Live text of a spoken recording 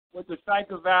with the psych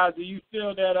eval, do you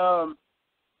feel that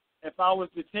if I was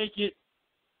to take it,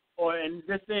 and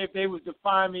just say if they was to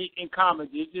find me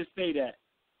incompetent, just say that.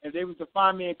 If they was to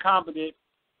find me incompetent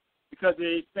because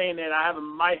they're saying that I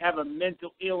might have a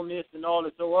mental illness and all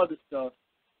this other stuff.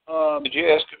 Did you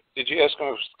ask him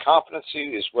if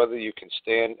competency is whether you can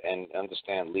stand and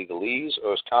understand legalese,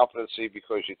 or is competency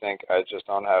because you think I just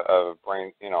don't have a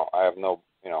brain,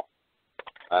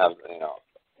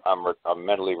 I'm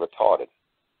mentally retarded?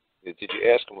 Did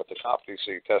you ask him what the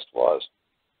competency test was?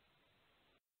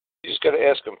 You just got to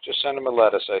ask him. Just send him a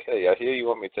letter. Say, hey, I hear you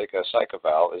want me to take a psych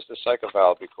eval. Is this psych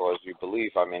eval because you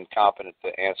believe I'm incompetent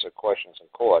to answer questions in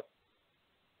court,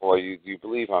 or you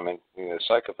believe I'm in the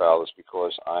psych eval is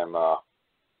because I'm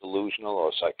delusional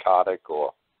or psychotic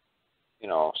or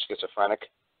schizophrenic?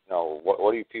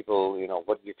 What do you people?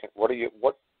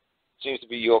 What seems to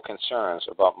be your concerns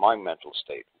about my mental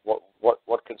state?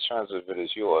 What concerns of it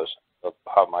is yours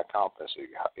about my competency?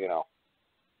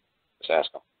 Just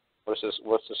ask him. What's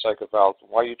the psych eval?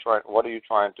 What are you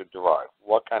trying to derive?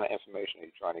 What kind of information are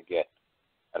you trying to get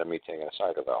out of me taking a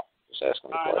psych eval? Just ask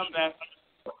him the question. I'm back.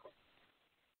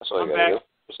 That's all you got to do.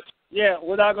 Yeah,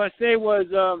 what I was going to say was,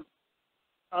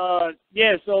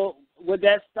 so would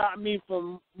that stop me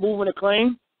from moving a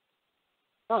claim?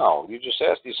 No, you just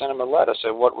asked. You sent him a letter. Say,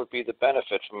 what would be the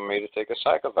benefit for me to take a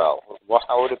psych eval?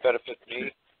 How would it benefit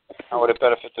me? How would it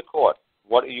benefit the court?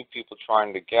 What are you people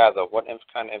trying to gather? What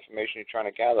kind of information are you trying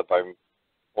to gather by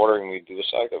ordering me to do a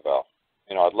psych eval?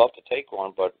 I'd love to take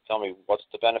one, but tell me what's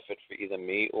the benefit for either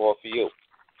me or for you?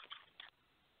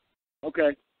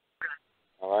 Okay.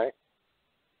 All right.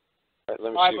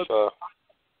 Let me see if.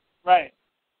 Right.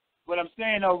 What I'm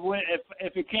saying, though,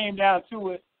 if it came down to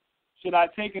it, should I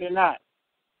take it or not?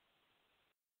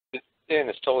 And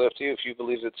it's totally up to you if you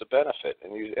believe it's a benefit.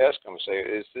 And you ask them, say,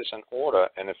 is this an order?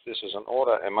 And if this is an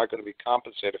order, am I going to be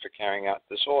compensated for carrying out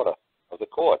this order of the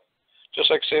court?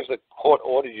 Just like, say, if the court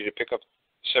ordered you to pick up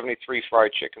 73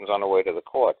 fried chickens on the way to the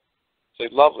court. Say,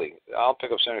 lovely, I'll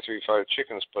pick up 73 fried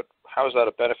chickens, but how is that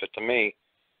a benefit to me?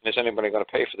 And is anybody going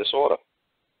to pay for this order?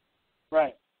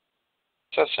 Right.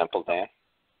 It's that simple, Dan.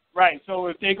 Right. So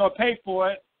if they're going to pay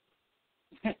for it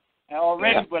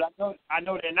already, but I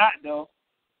know they're not, though.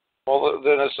 Well,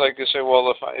 then it's like you say,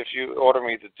 well, if you order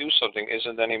me to do something,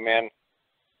 isn't any man,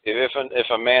 if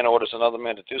a man orders another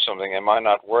man to do something, am I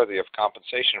not worthy of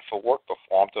compensation for work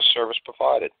performed or service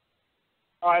provided?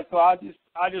 All right, so I'll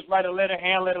just write a letter,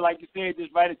 hand letter, like you said,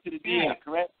 just write it to the DA,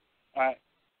 correct? All right.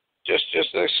 Just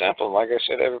very simple. Like I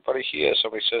said, everybody here,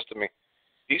 somebody says to me,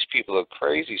 these people are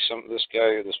crazy.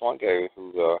 This one guy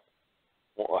who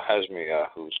has me,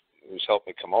 who's helped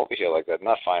me come over here like that,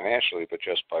 not financially, but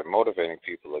just by motivating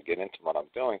people to get into what I'm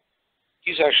doing.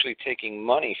 He's actually taking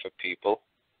money for people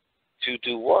to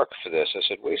do work for this. I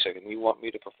said, wait a second, you want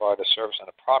me to provide a service and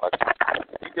a product?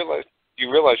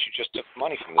 You realize you just took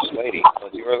money from this lady.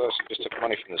 Do you realize you just took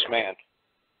money from this man?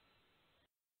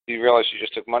 Do you realize you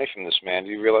just took money from this man? Do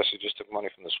you realize you just took money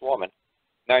from this woman?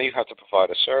 Now you have to provide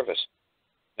a service.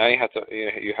 Now you have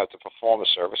to perform a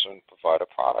service and provide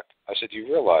a product. I said, you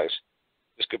realize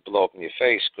this could blow up in your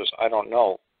face because I don't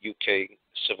know UK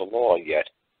civil law yet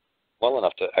well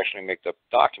enough to actually make the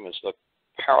documents look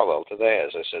parallel to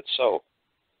theirs. I said, so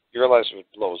you realize if it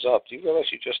blows up, do you realize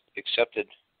you just accepted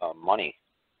money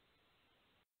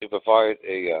to provide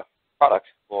a product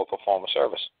or perform a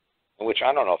service, in which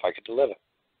I don't know if I could deliver?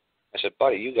 I said,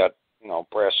 buddy, you got,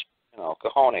 brass,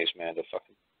 cojones, man, to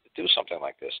fucking do something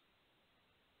like this.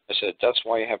 I said, that's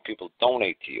why you have people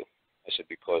donate to you. I said,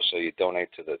 because you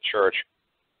donate to the church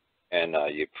and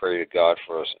you pray to God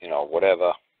for,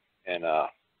 whatever, and the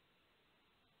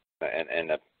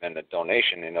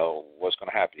donation, what's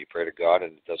going to happen? You pray to God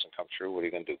and it doesn't come true. What are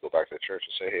you going to do? Go back to the church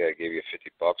and say, hey, I gave you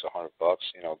 $50,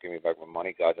 $100, give me back my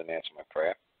money. God didn't answer my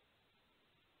prayer.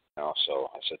 So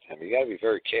I said to him, you got to be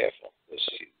very careful. He's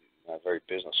not very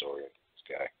business oriented, this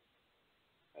guy.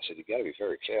 I said, you got to be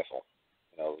very careful.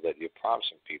 That you're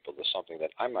promising people to something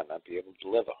that I might not be able to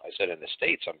deliver. I said, in the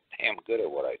States, I'm damn good at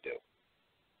what I do.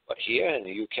 But here in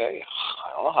the UK,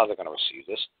 I don't know how they're going to receive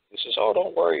this. He says, oh,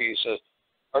 don't worry. He says,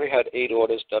 I already had 8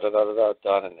 orders, done,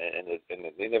 and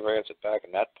they never answered back,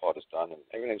 and that part is done, and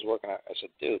everything's working out. I said,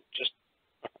 dude, just,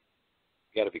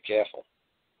 you got to be careful.